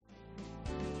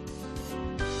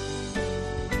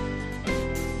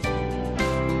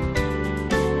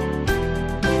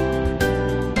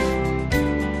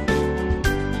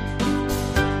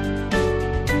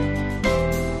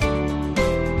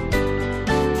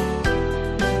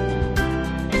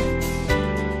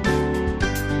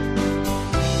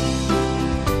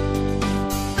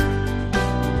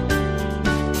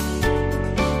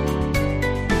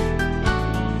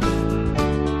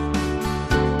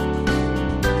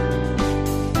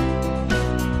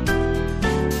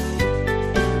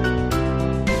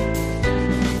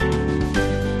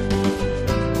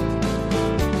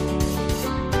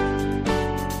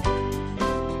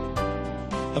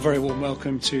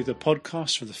welcome to the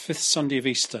podcast for the 5th Sunday of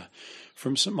Easter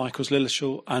from St Michael's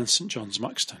Lilleshall and St John's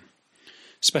Muxton.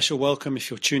 Special welcome if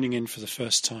you're tuning in for the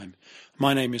first time.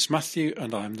 My name is Matthew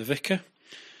and I am the vicar,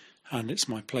 and it's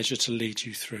my pleasure to lead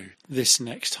you through this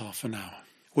next half an hour.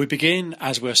 We begin,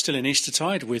 as we're still in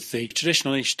Eastertide, with the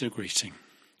traditional Easter greeting.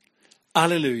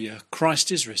 Alleluia,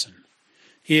 Christ is risen.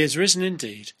 He is risen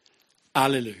indeed.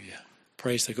 Alleluia.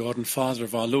 Praise the God and Father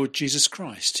of our Lord Jesus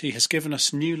Christ. He has given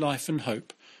us new life and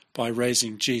hope by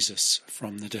raising Jesus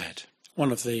from the dead.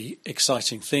 One of the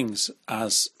exciting things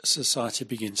as society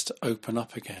begins to open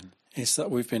up again is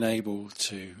that we've been able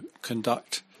to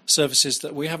conduct services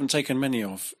that we haven't taken many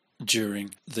of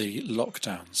during the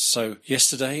lockdowns. So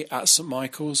yesterday at St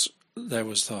Michael's there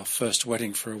was our first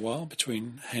wedding for a while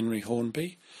between Henry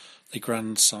Hornby, the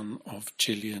grandson of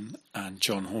Gillian and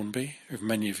John Hornby, who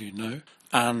many of you know,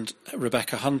 and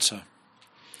Rebecca Hunter.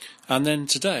 And then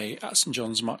today at St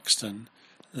John's Muxton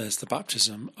there's the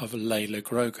baptism of Layla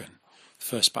Grogan, the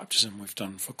first baptism we've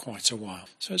done for quite a while.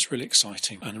 So it's really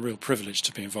exciting and a real privilege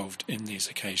to be involved in these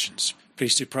occasions.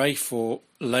 Please do pray for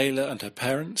Layla and her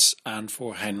parents and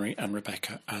for Henry and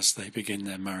Rebecca as they begin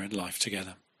their married life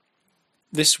together.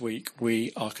 This week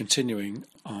we are continuing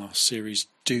our series,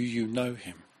 Do You Know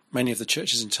Him? Many of the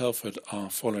churches in Telford are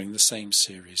following the same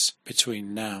series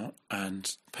between now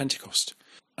and Pentecost.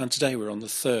 And today we're on the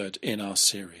third in our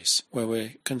series, where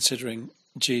we're considering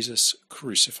Jesus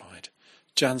crucified.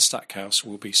 Jan Stackhouse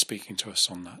will be speaking to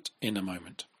us on that in a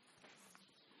moment.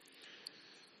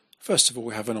 First of all,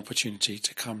 we have an opportunity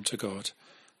to come to God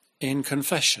in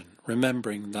confession,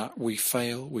 remembering that we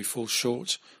fail, we fall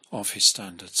short of his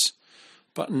standards,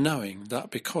 but knowing that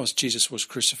because Jesus was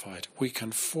crucified, we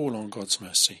can fall on God's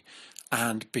mercy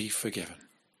and be forgiven.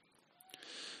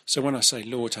 So when I say,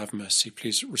 Lord have mercy,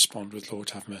 please respond with Lord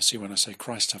have mercy. When I say,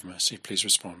 Christ have mercy, please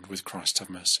respond with Christ have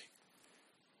mercy.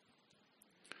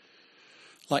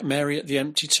 Like Mary at the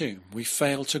empty tomb, we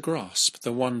fail to grasp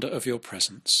the wonder of your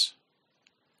presence.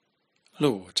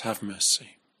 Lord, have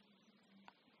mercy.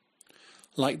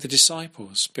 Like the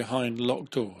disciples behind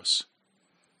locked doors,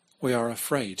 we are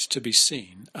afraid to be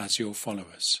seen as your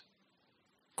followers.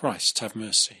 Christ, have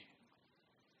mercy.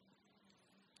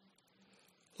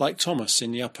 Like Thomas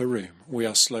in the upper room, we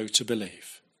are slow to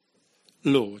believe.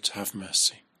 Lord, have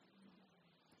mercy.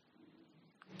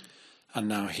 And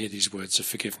now hear these words of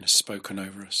forgiveness spoken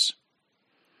over us.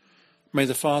 May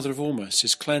the Father of all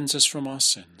mercies cleanse us from our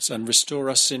sins and restore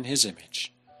us in his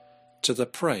image, to the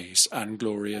praise and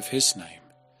glory of his name,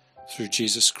 through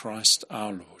Jesus Christ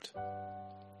our Lord.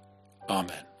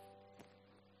 Amen.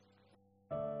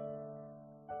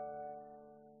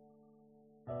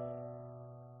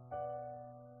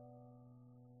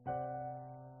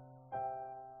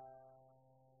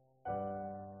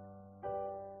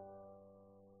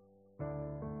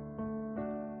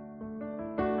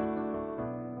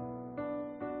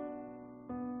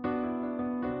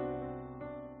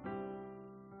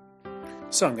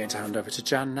 So I'm going to hand over to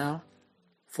Jan now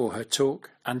for her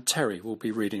talk, and Terry will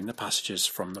be reading the passages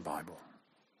from the Bible.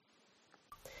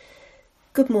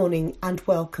 Good morning and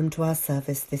welcome to our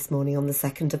service this morning on the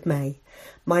 2nd of May.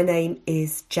 My name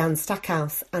is Jan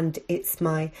Stackhouse and it's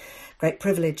my great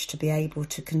privilege to be able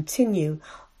to continue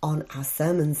on our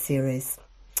sermon series.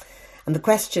 And the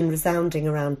question resounding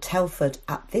around Telford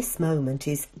at this moment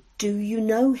is, do you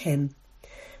know him?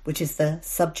 Which is the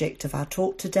subject of our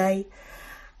talk today,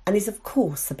 and is of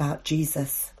course about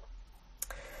Jesus.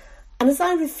 And as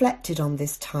I reflected on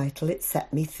this title, it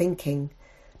set me thinking,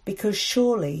 because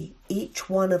surely each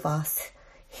one of us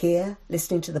here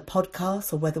listening to the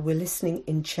podcast, or whether we're listening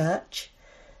in church,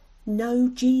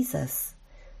 know Jesus.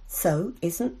 So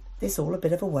isn't this all a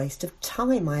bit of a waste of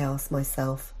time, I ask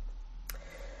myself.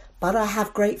 But I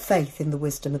have great faith in the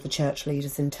wisdom of the church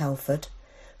leaders in Telford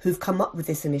who've come up with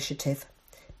this initiative.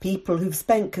 People who've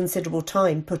spent considerable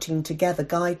time putting together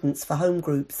guidance for home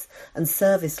groups and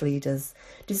service leaders,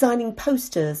 designing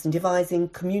posters and devising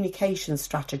communication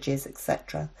strategies,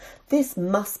 etc. This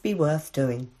must be worth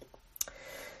doing.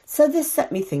 So this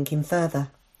set me thinking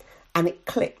further, and it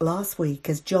clicked last week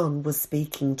as John was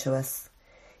speaking to us.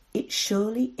 It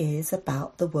surely is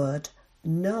about the word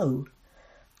know.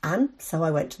 And so I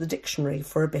went to the dictionary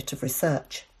for a bit of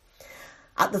research.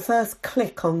 At the first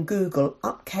click on Google,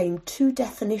 up came two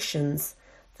definitions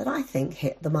that I think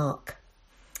hit the mark.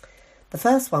 The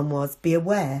first one was be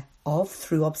aware of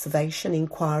through observation,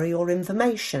 inquiry or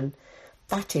information.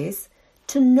 That is,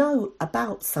 to know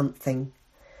about something.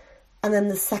 And then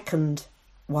the second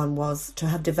one was to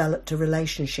have developed a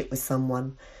relationship with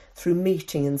someone through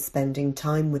meeting and spending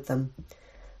time with them.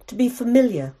 To be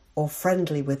familiar or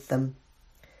friendly with them.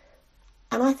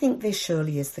 And I think this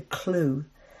surely is the clue.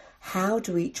 How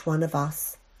do each one of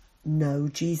us know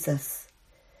Jesus?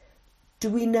 Do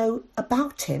we know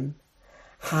about him?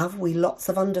 Have we lots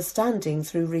of understanding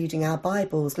through reading our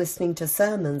Bibles, listening to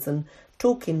sermons and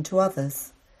talking to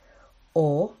others?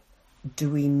 Or do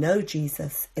we know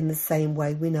Jesus in the same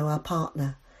way we know our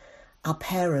partner, our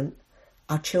parent,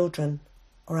 our children,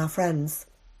 or our friends?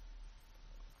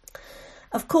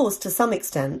 Of course, to some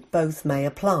extent, both may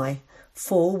apply,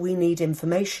 for we need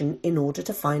information in order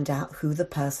to find out who the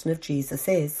person of Jesus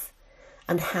is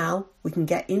and how we can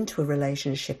get into a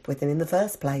relationship with him in the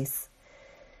first place.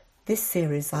 This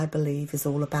series, I believe, is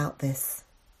all about this.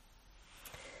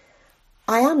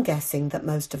 I am guessing that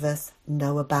most of us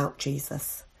know about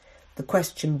Jesus. The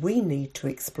question we need to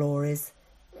explore is,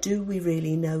 do we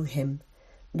really know him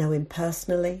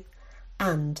personally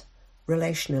and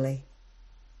relationally?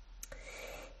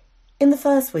 In the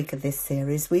first week of this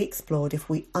series, we explored if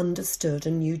we understood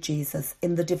and knew Jesus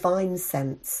in the divine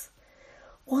sense.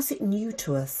 Was it new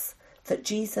to us that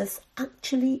Jesus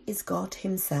actually is God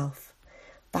himself?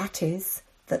 That is,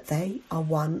 that they are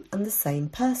one and the same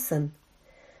person.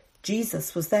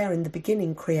 Jesus was there in the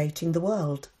beginning creating the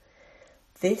world.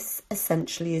 This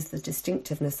essentially is the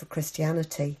distinctiveness of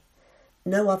Christianity.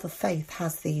 No other faith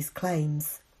has these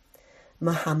claims.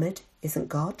 Muhammad isn't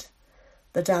God.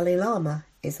 The Dalai Lama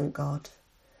isn't God.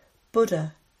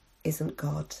 Buddha isn't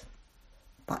God.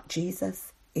 But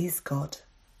Jesus is God.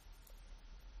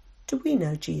 Do we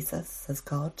know Jesus as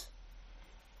God?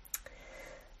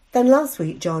 Then last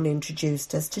week John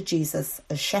introduced us to Jesus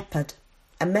as shepherd,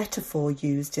 a metaphor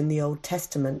used in the Old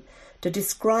Testament to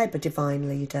describe a divine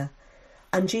leader.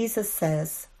 And Jesus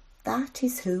says, "That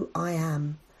is who I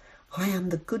am. I am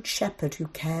the good shepherd who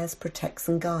cares, protects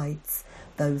and guides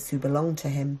those who belong to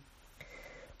him.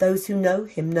 Those who know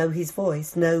him know his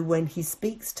voice, know when he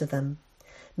speaks to them,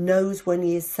 knows when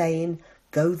he is saying,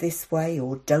 go this way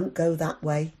or don't go that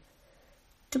way."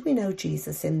 Do we know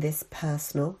Jesus in this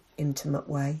personal, intimate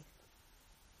way?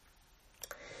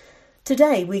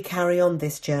 Today we carry on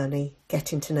this journey,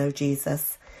 getting to know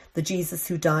Jesus, the Jesus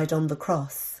who died on the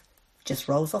cross. Just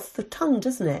rolls off the tongue,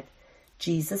 doesn't it?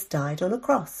 Jesus died on a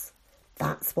cross.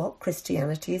 That's what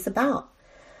Christianity is about.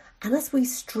 And as we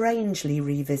strangely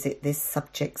revisit this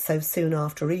subject so soon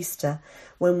after Easter,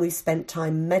 when we spent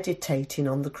time meditating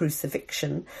on the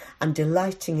crucifixion and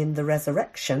delighting in the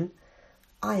resurrection,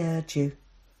 I urge you,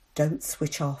 don't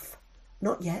switch off.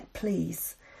 Not yet,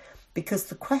 please. Because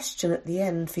the question at the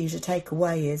end for you to take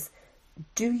away is,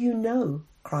 do you know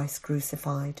Christ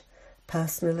crucified,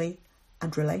 personally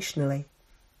and relationally?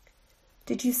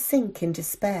 Did you sink in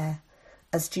despair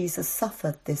as Jesus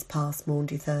suffered this past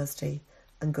Maundy Thursday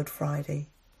and Good Friday,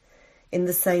 in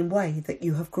the same way that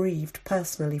you have grieved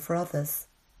personally for others?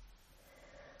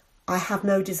 I have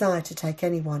no desire to take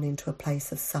anyone into a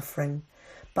place of suffering,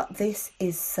 but this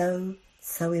is so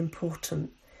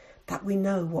important that we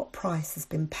know what price has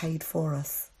been paid for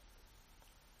us.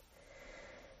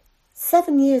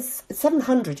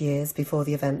 700 years before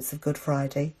the events of Good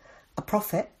Friday, a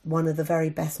prophet, one of the very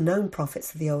best known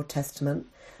prophets of the Old Testament,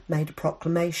 made a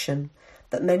proclamation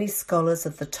that many scholars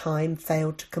of the time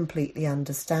failed to completely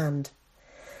understand.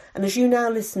 And as you now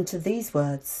listen to these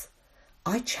words,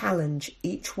 I challenge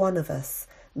each one of us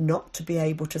not to be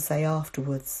able to say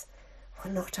afterwards,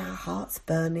 were not our hearts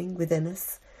burning within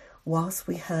us whilst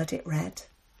we heard it read?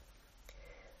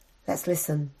 Let's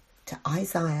listen to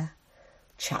Isaiah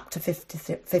chapter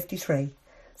 53,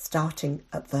 starting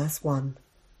at verse 1.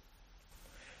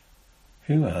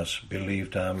 Who has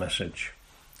believed our message?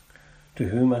 To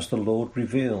whom has the Lord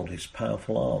revealed his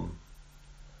powerful arm?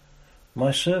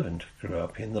 My servant grew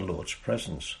up in the Lord's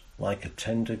presence, like a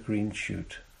tender green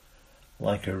shoot,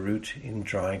 like a root in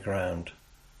dry ground.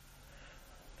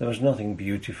 There was nothing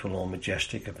beautiful or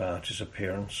majestic about his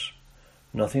appearance,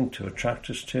 nothing to attract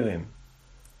us to him.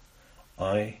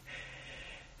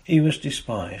 He was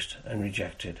despised and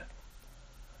rejected,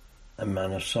 a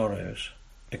man of sorrows,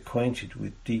 acquainted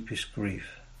with deepest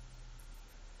grief.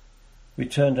 We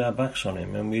turned our backs on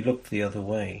him and we looked the other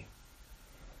way.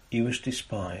 He was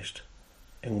despised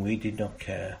and we did not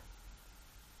care.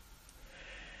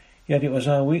 Yet it was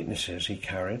our weaknesses he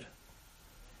carried.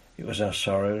 It was our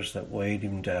sorrows that weighed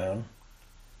him down.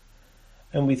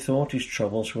 And we thought his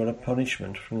troubles were a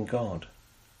punishment from God,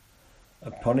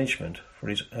 a punishment for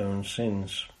his own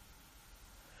sins.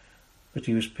 But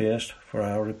he was pierced for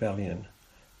our rebellion,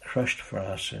 crushed for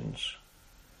our sins.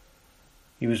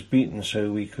 He was beaten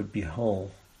so we could be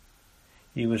whole.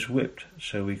 He was whipped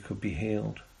so we could be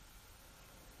healed.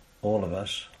 All of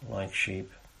us, like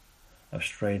sheep, have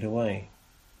strayed away.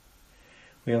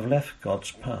 We have left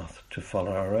God's path to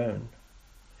follow our own.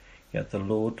 yet the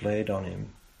Lord laid on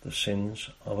him the sins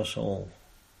of us all.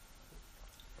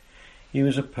 He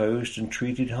was opposed and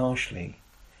treated harshly,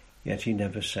 yet he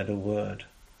never said a word.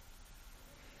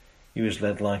 He was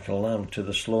led like a lamb to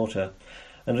the slaughter,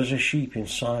 and as a sheep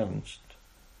is silenced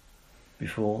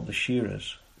before the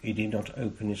shearers, he did not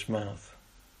open his mouth.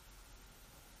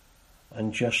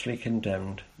 Unjustly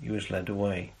condemned, he was led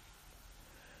away.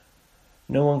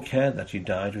 No one cared that he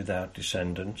died without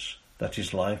descendants, that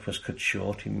his life was cut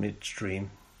short in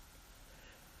midstream.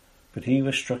 But he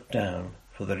was struck down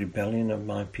for the rebellion of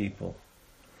my people.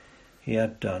 He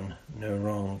had done no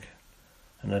wrong,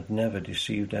 and had never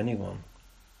deceived anyone.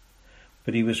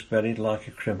 But he was buried like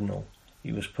a criminal.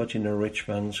 He was put in a rich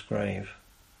man's grave.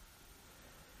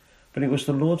 But it was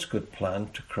the Lord's good plan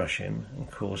to crush him and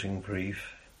cause him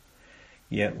grief.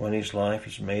 Yet when his life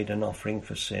is made an offering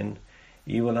for sin,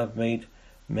 he will have made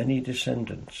many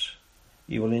descendants.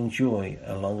 He will enjoy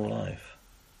a long life,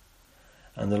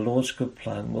 and the Lord's good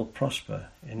plan will prosper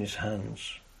in his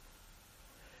hands.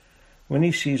 When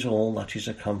he sees all that is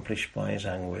accomplished by his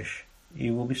anguish,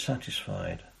 he will be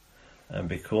satisfied, and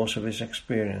because of his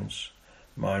experience,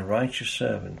 my righteous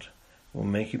servant will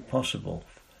make it possible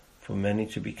for many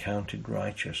to be counted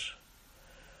righteous,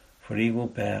 for he will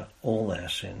bear all their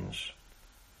sins.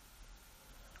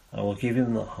 I will give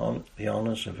him the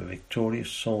honours of a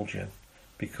victorious soldier,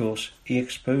 because he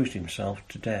exposed himself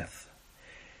to death.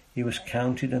 He was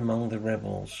counted among the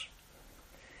rebels.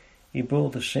 He bore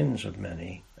the sins of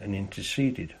many and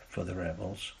interceded for the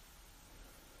rebels.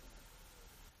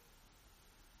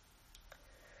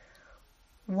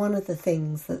 One of the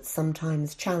things that's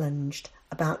sometimes challenged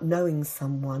about knowing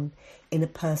someone in a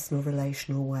personal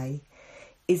relational way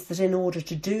is that in order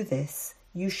to do this,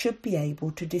 you should be able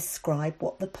to describe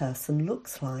what the person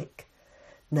looks like,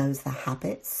 knows their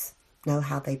habits, know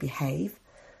how they behave.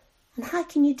 And how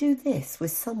can you do this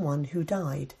with someone who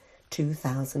died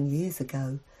 2,000 years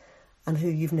ago and who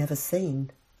you've never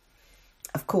seen?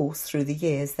 Of course, through the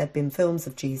years there have been films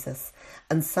of Jesus,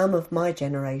 and some of my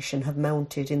generation have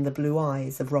melted in the blue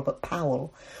eyes of Robert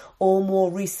Powell, or more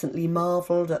recently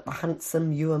marvelled at the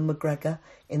handsome Ewan McGregor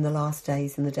in The Last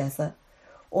Days in the Desert,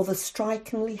 or the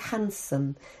strikingly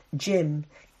handsome Jim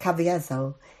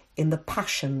Caviezel in The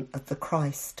Passion of the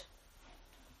Christ.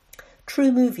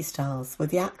 True movie stars with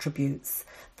the attributes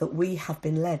that we have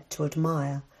been led to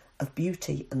admire of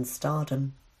beauty and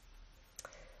stardom.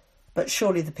 But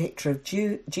surely the picture of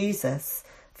Jesus,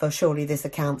 for surely this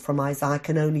account from Isaiah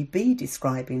can only be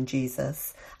describing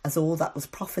Jesus, as all that was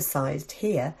prophesied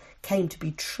here came to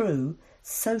be true,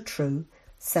 so true,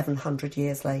 700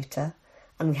 years later,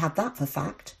 and we have that for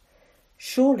fact.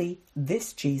 Surely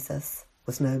this Jesus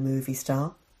was no movie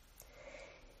star.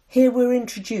 Here we're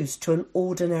introduced to an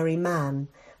ordinary man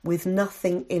with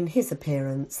nothing in his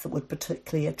appearance that would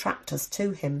particularly attract us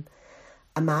to him.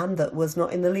 A man that was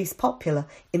not in the least popular,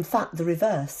 in fact the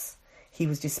reverse. He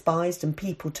was despised and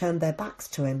people turned their backs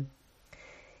to him.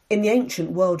 In the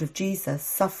ancient world of Jesus,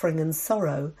 suffering and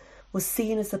sorrow was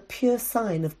seen as a pure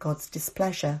sign of God's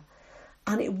displeasure,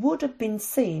 and it would have been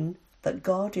seen that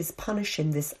God is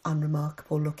punishing this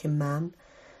unremarkable looking man,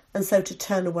 and so to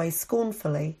turn away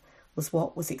scornfully was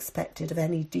what was expected of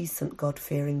any decent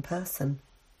God-fearing person.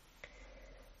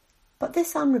 But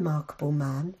this unremarkable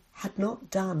man had not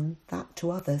done that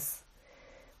to others.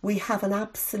 We have an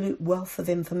absolute wealth of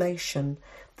information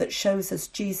that shows us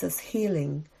Jesus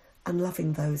healing and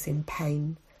loving those in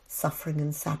pain, suffering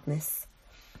and sadness.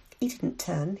 He didn't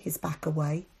turn his back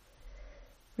away.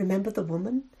 Remember the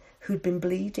woman who'd been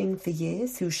bleeding for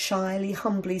years, who shyly,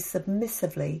 humbly,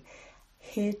 submissively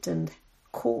hid and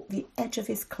caught the edge of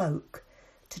his cloak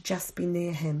to just be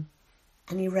near him,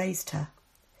 and he raised her,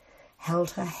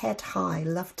 held her head high,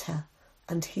 loved her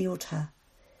and healed her.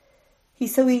 He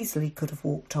so easily could have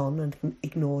walked on and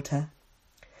ignored her.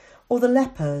 Or the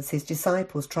lepers his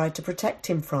disciples tried to protect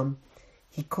him from.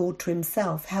 He called to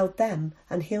himself, held them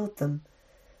and healed them.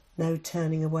 No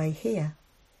turning away here.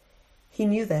 He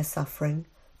knew their suffering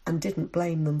and didn't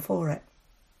blame them for it.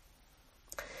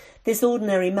 This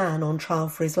ordinary man on trial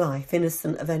for his life,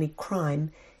 innocent of any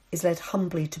crime, is led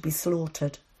humbly to be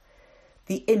slaughtered.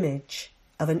 The image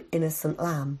of an innocent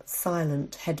lamb,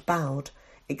 silent, head bowed,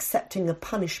 accepting a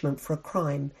punishment for a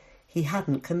crime he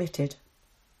hadn't committed.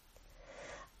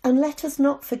 And let us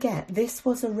not forget, this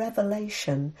was a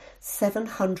revelation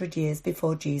 700 years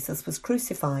before Jesus was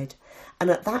crucified, and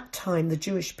at that time the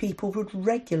Jewish people would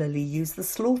regularly use the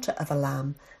slaughter of a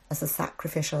lamb as a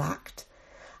sacrificial act,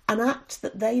 an act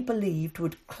that they believed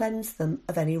would cleanse them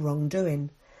of any wrongdoing,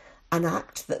 an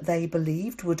act that they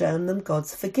believed would earn them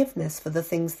God's forgiveness for the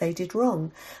things they did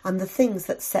wrong and the things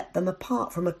that set them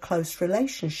apart from a close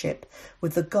relationship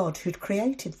with the God who'd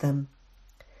created them.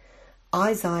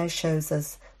 Isaiah shows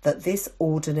us that this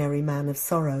ordinary man of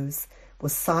sorrows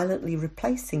was silently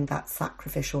replacing that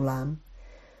sacrificial lamb,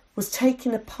 was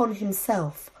taking upon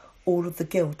himself all of the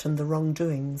guilt and the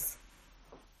wrongdoings.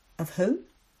 Of who?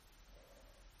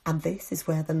 And this is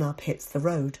where the nub hits the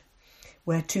road,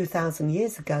 where 2,000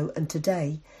 years ago and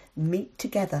today meet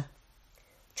together.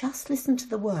 Just listen to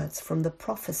the words from the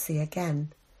prophecy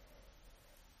again.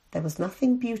 There was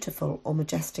nothing beautiful or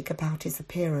majestic about his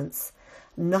appearance,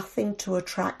 nothing to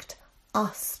attract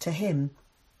us to him.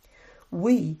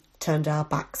 We turned our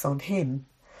backs on him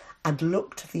and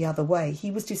looked the other way.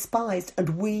 He was despised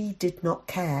and we did not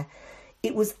care.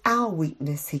 It was our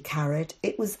weakness he carried.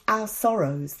 It was our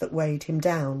sorrows that weighed him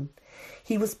down.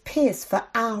 He was pierced for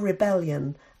our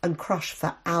rebellion and crushed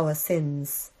for our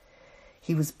sins.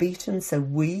 He was beaten so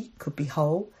we could be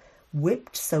whole,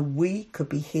 whipped so we could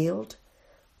be healed.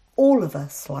 All of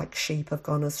us, like sheep, have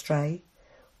gone astray.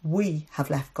 We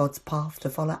have left God's path to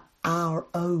follow our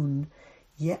own,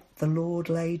 yet the Lord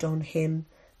laid on him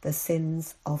the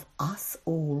sins of us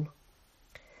all.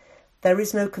 There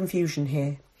is no confusion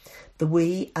here. The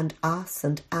we and us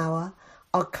and our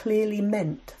are clearly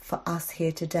meant for us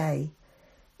here today.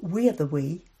 We are the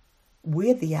we,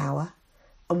 we're the our,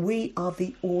 and we are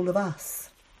the all of us.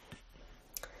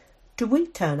 Do we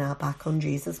turn our back on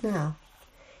Jesus now?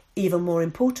 Even more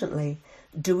importantly,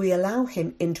 do we allow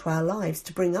him into our lives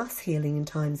to bring us healing in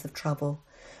times of trouble,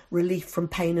 relief from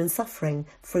pain and suffering,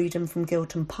 freedom from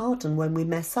guilt and pardon when we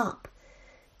mess up?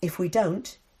 If we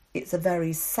don't, it's a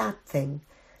very sad thing,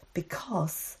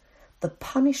 because the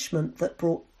punishment that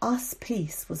brought us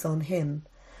peace was on him,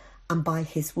 and by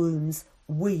his wounds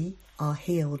we are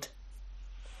healed.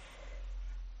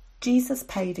 Jesus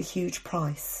paid a huge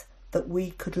price that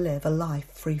we could live a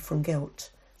life free from guilt,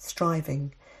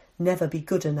 striving, never be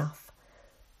good enough,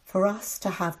 for us to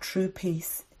have true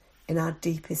peace in our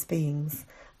deepest beings,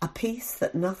 a peace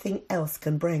that nothing else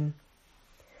can bring.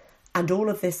 And all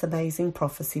of this amazing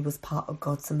prophecy was part of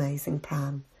God's amazing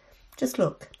plan. Just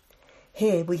look,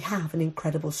 here we have an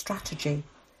incredible strategy,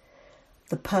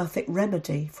 the perfect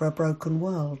remedy for a broken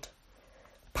world,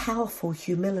 powerful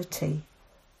humility,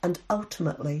 and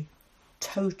ultimately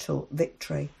total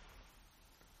victory.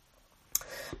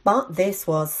 But this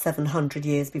was 700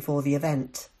 years before the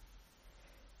event.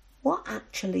 What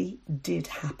actually did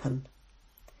happen?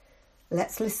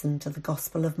 Let's listen to the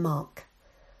Gospel of Mark,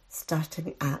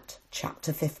 starting at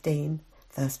chapter 15,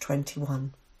 verse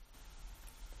 21.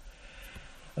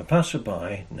 A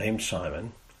passerby named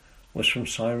Simon was from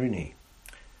Cyrene,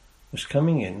 was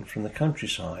coming in from the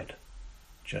countryside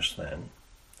just then,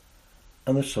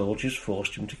 and the soldiers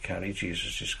forced him to carry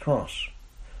Jesus' cross.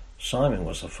 Simon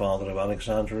was the father of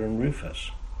Alexander and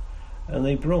Rufus, and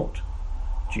they brought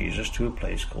Jesus to a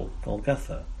place called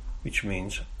Golgotha, which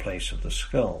means place of the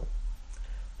skull.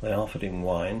 They offered him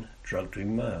wine drugged with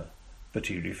myrrh, but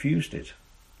he refused it.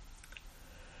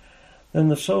 Then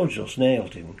the soldiers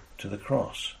nailed him to the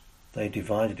cross. They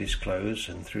divided his clothes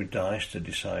and threw dice to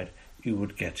decide who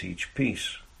would get each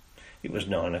piece. It was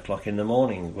 9 o'clock in the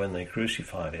morning when they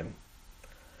crucified him.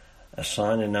 A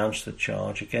sign announced the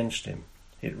charge against him.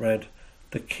 It read,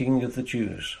 "The King of the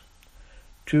Jews."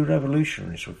 2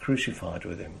 revolutionaries were crucified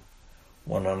with him,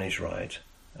 one on his right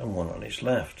and one on his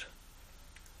left.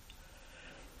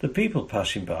 The people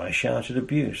passing by shouted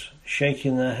abuse,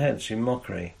 shaking their heads in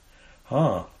mockery.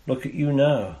 "Ah, look at you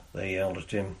now," they yelled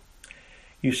at him.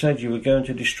 "You said you were going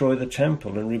to destroy the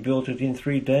temple and rebuild it in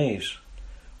 3 days.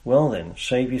 Well then,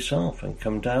 save yourself and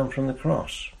come down from the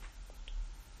cross."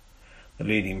 The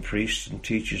leading priests and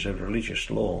teachers of religious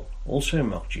law also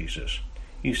mocked Jesus.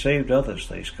 "He saved others,"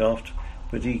 they scoffed,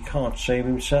 "but he can't save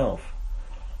himself.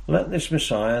 Let this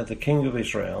Messiah, the King of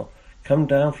Israel, come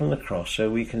down from the cross so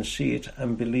we can see it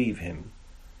and believe him."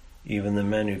 Even the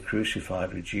men who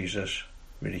crucified with Jesus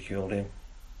ridiculed him.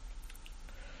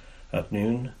 At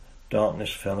noon,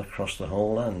 darkness fell across the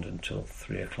whole land until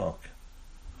 3 o'clock.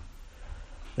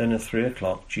 Then at 3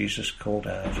 o'clock Jesus called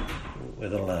out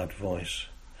with a loud voice,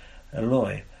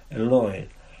 "Eloi, Eloi,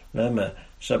 lema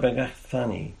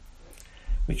sabachthani,"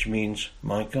 which means,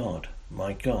 my God,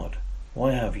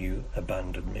 why have you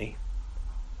abandoned me?"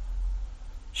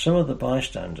 Some of the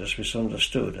bystanders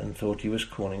misunderstood and thought he was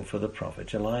calling for the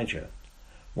prophet Elijah.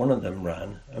 One of them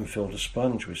ran and filled a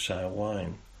sponge with sour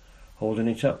wine, holding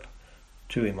it up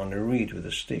to him on a reed with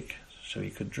a stick so he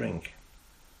could drink.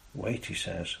 "Wait," he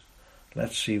says,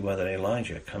 "let's see whether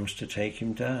Elijah comes to take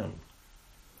him down."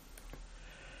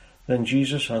 Then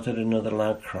Jesus uttered another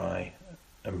loud cry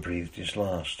and breathed his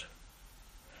last.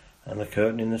 And the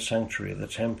curtain in the sanctuary of the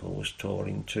temple was torn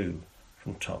in two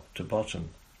from top to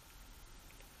bottom.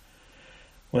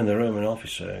 When the Roman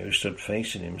officer who stood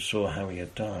facing him saw how he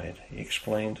had died, he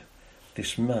exclaimed,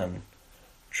 "This man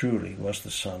truly was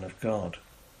the Son of God."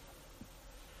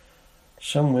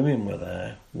 Some women were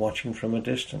there, watching from a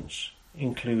distance,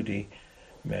 including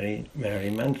Mary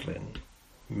Magdalene,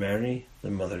 Mary,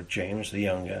 the mother of James the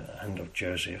Younger and of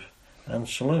Joseph, and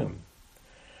Salome.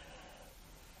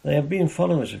 They had been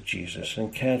followers of Jesus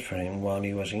and cared for him while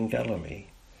he was in Galilee.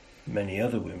 Many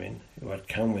other women who had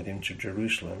come with him to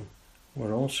Jerusalem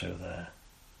were also there.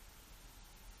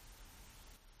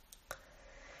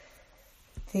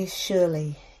 This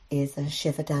surely is a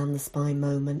shiver down the spine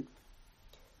moment.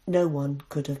 No one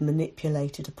could have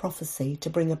manipulated a prophecy to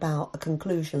bring about a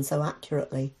conclusion so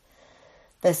accurately.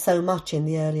 There's so much in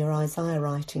the earlier Isaiah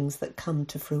writings that come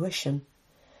to fruition.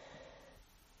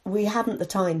 We haven't the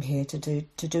time here to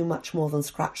do much more than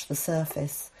scratch the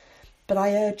surface, but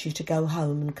I urge you to go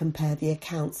home and compare the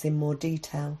accounts in more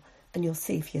detail, and you'll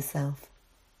see for yourself.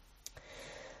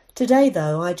 Today,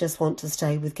 though, I just want to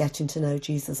stay with getting to know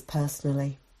Jesus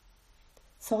personally.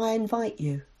 So I invite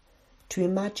you to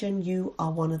imagine you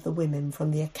are one of the women from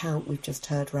the account we've just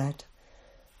heard read,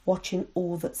 watching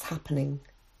all that's happening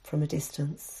from a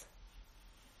distance.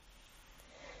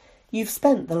 You've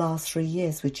spent the last 3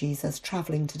 years with Jesus,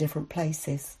 travelling to different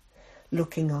places,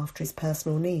 looking after his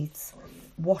personal needs,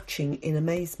 watching in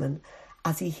amazement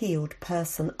as he healed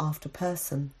person after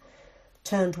person,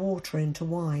 turned water into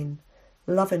wine,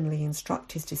 lovingly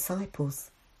instruct his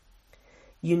disciples.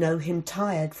 You know him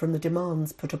tired from the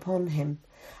demands put upon him,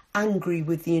 angry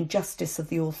with the injustice of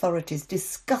the authorities,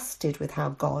 disgusted with how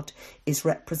God is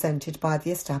represented by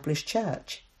the established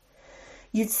church.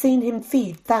 You'd seen him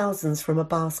feed thousands from a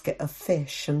basket of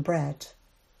fish and bread,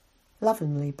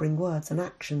 lovingly bring words and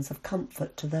actions of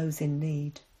comfort to those in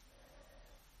need.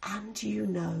 And you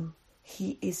know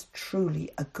he is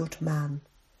truly a good man,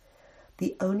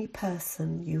 the only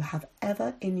person you have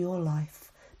ever in your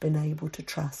life been able to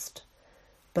trust,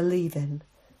 believe in,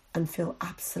 and feel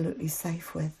absolutely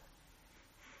safe with.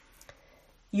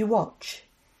 You watch,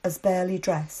 as barely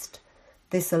dressed,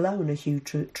 this alone a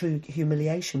true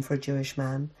humiliation for a Jewish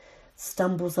man,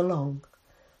 stumbles along,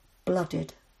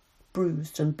 blooded,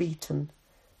 bruised and beaten,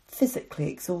 physically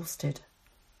exhausted,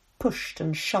 pushed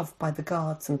and shoved by the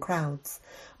guards and crowds,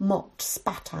 mocked,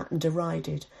 spat at and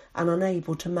derided, and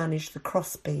unable to manage the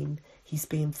crossbeam he's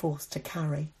being forced to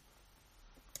carry.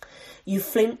 You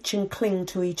flinch and cling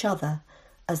to each other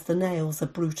as the nails are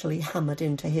brutally hammered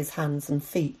into his hands and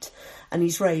feet, and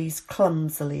he's raised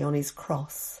clumsily on his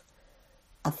cross.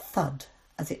 A thud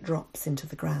as it drops into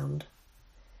the ground.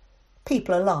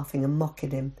 People are laughing and mocking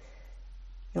him.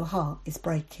 Your heart is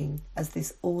breaking as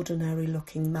this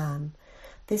ordinary-looking man,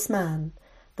 this man,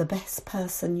 the best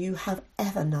person you have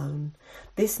ever known,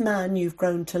 this man you've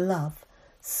grown to love,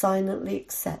 silently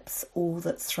accepts all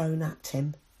that's thrown at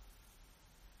him.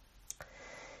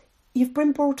 You've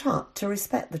been brought up to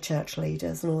respect the church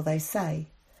leaders and all they say,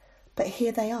 but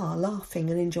here they are laughing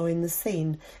and enjoying the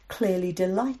scene, clearly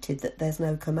delighted that there's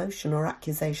no commotion or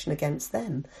accusation against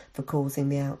them for causing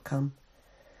the outcome.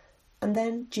 And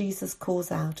then Jesus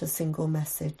calls out a single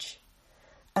message,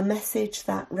 a message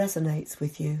that resonates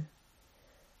with you.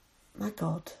 My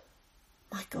God,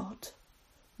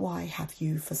 why have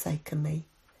you forsaken me?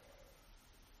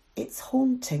 It's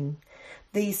haunting,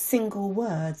 these single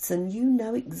words, and you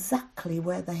know exactly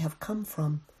where they have come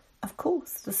from. Of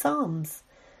course, the Psalms.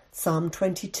 Psalm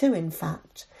 22, in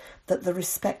fact, that the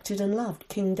respected and loved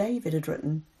King David had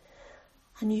written.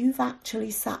 And you've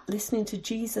actually sat listening to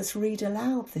Jesus read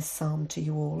aloud this psalm to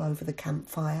you all over the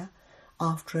campfire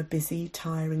after a busy,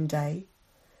 tiring day.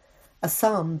 A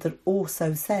psalm that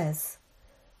also says,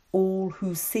 "All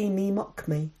who see me mock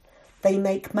me. They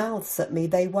make mouths at me,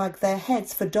 they wag their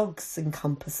heads, for dogs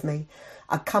encompass me.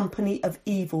 A company of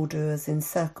evildoers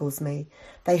encircles me.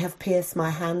 They have pierced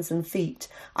my hands and feet.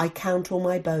 I count all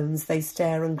my bones, they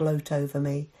stare and gloat over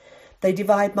me. They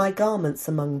divide my garments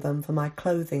among them, for my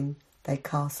clothing they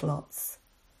cast lots."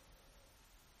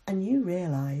 And you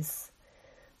realise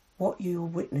what you're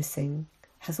witnessing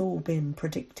has all been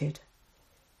predicted.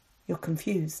 You're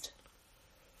confused.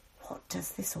 What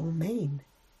does this all mean?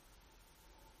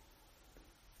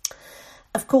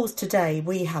 Of course, today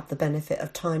we have the benefit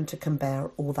of time to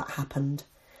compare all that happened.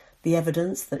 The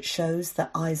evidence that shows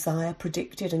that Isaiah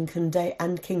predicted and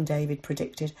King David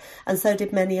predicted, and so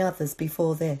did many others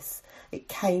before this. It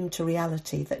came to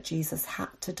reality that Jesus had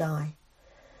to die.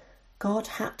 God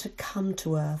had to come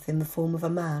to earth in the form of a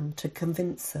man to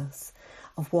convince us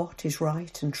of what is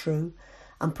right and true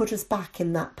and put us back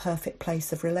in that perfect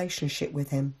place of relationship with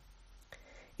him.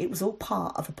 It was all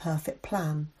part of a perfect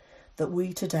plan that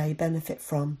we today benefit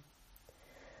from.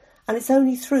 And it's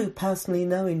only through personally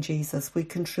knowing Jesus we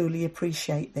can truly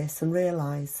appreciate this and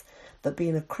realise that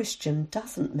being a Christian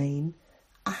doesn't mean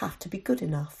I have to be good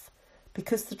enough,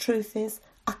 because the truth is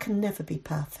I can never be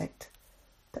perfect.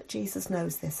 But Jesus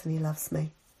knows this and he loves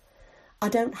me. I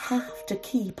don't have to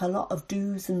keep a lot of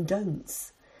do's and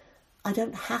don'ts. I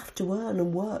don't have to earn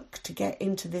and work to get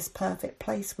into this perfect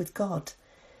place with God,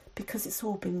 because it's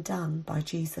all been done by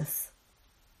Jesus.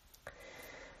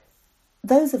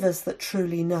 Those of us that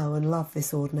truly know and love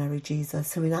this ordinary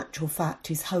Jesus, who in actual fact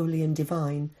is holy and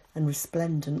divine and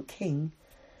resplendent King,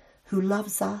 who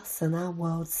loves us and our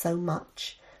world so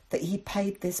much that he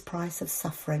paid this price of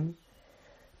suffering,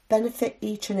 benefit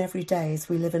each and every day as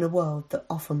we live in a world that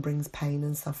often brings pain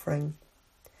and suffering.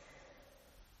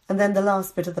 And then the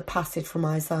last bit of the passage from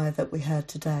Isaiah that we heard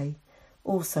today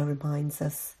also reminds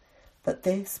us that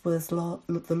this was the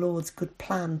Lord's good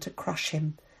plan to crush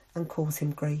him and cause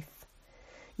him grief.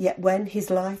 Yet when his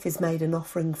life is made an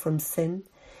offering from sin,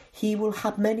 he will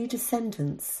have many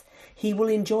descendants, he will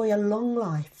enjoy a long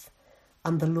life,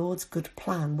 and the Lord's good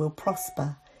plan will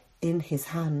prosper in his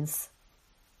hands.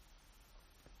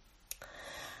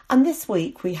 And this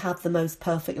week we have the most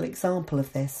perfect example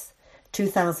of this.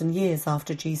 2,000 years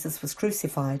after Jesus was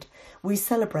crucified, we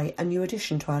celebrate a new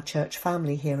addition to our church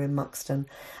family here in Muxton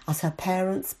as her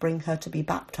parents bring her to be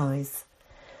baptised.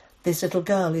 This little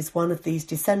girl is one of these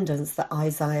descendants that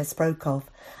Isaiah spoke of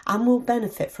and will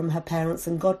benefit from her parents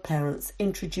and godparents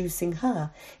introducing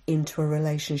her into a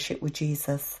relationship with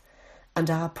Jesus. And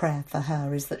our prayer for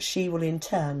her is that she will in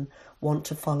turn want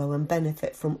to follow and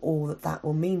benefit from all that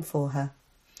will mean for her.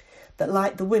 That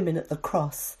like the women at the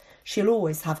cross, she'll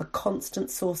always have a constant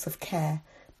source of care,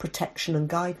 protection and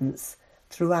guidance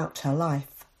throughout her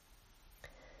life.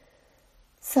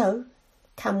 So,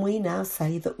 can we now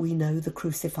say that we know the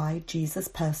crucified Jesus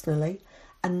personally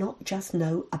and not just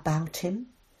know about him?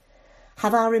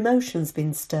 Have our emotions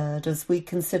been stirred as we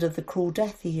consider the cruel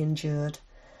death he endured?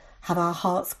 Have our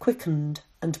hearts quickened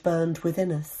and burned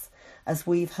within us as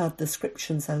we've heard the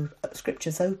scriptures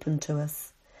open to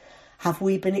us? Have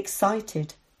we been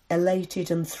excited,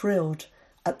 elated and thrilled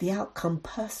at the outcome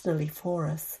personally for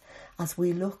us as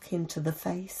we look into the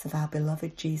face of our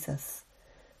beloved Jesus?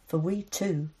 For we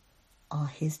too are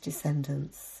his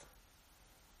descendants.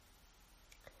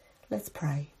 Let's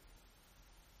pray.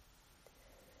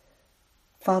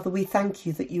 Father, we thank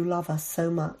you that you love us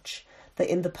so much that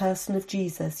in the person of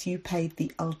Jesus you paid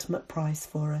the ultimate price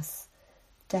for us,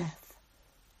 death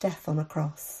on a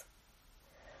cross.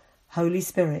 Holy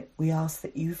Spirit, we ask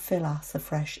that you fill us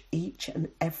afresh each and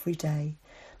every day,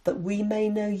 that we may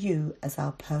know you as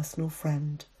our personal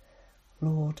friend,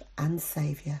 Lord and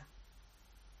Saviour.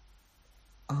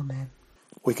 Amen.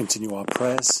 We continue our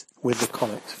prayers with the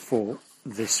collect for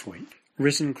this week.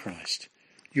 Risen Christ,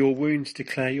 your wounds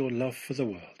declare your love for the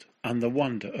world and the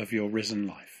wonder of your risen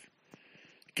life.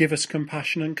 Give us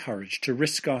compassion and courage to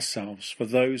risk ourselves for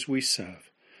those we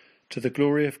serve, to the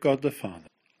glory of God the Father.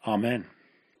 Amen.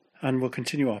 And we'll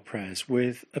continue our prayers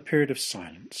with a period of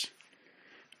silence.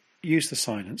 Use the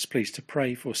silence, please, to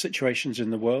pray for situations in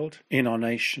the world, in our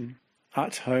nation,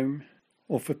 at home,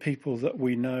 or for people that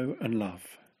we know and love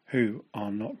who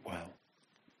are not well.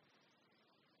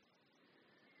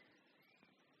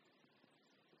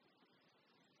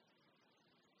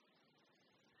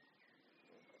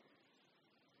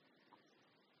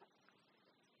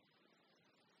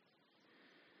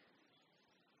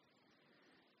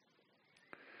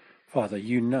 Father,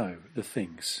 you know the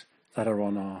things that are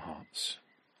on our hearts.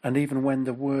 And even when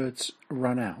the words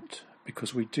run out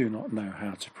because we do not know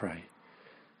how to pray,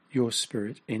 your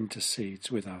Spirit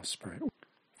intercedes with our spirit.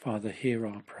 Father, hear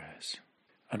our prayers.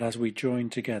 And as we join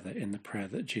together in the prayer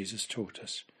that Jesus taught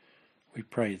us, we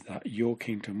pray that your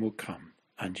kingdom will come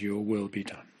and your will be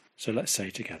done. So let's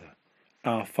say together,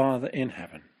 Our Father in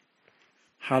heaven,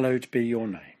 hallowed be your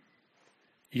name.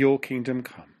 Your kingdom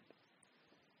come.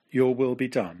 Your will be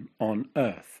done on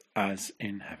earth as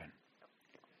in heaven.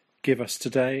 Give us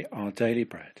today our daily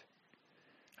bread,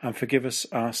 and forgive us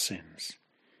our sins,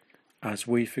 as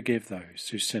we forgive those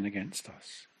who sin against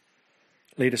us.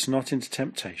 Lead us not into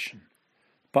temptation,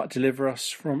 but deliver us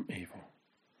from evil.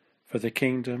 For the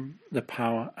kingdom, the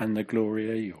power, and the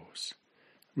glory are yours,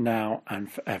 now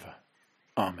and forever.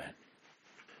 Amen.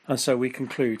 And so we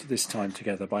conclude this time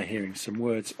together by hearing some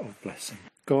words of blessing.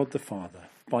 God the Father,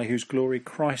 by whose glory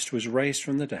Christ was raised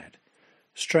from the dead,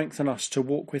 strengthen us to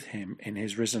walk with him in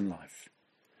his risen life.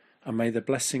 And may the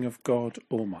blessing of God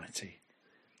Almighty,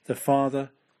 the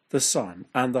Father, the Son,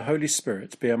 and the Holy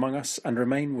Spirit be among us and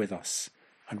remain with us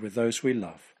and with those we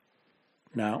love,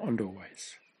 now and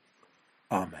always.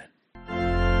 Amen.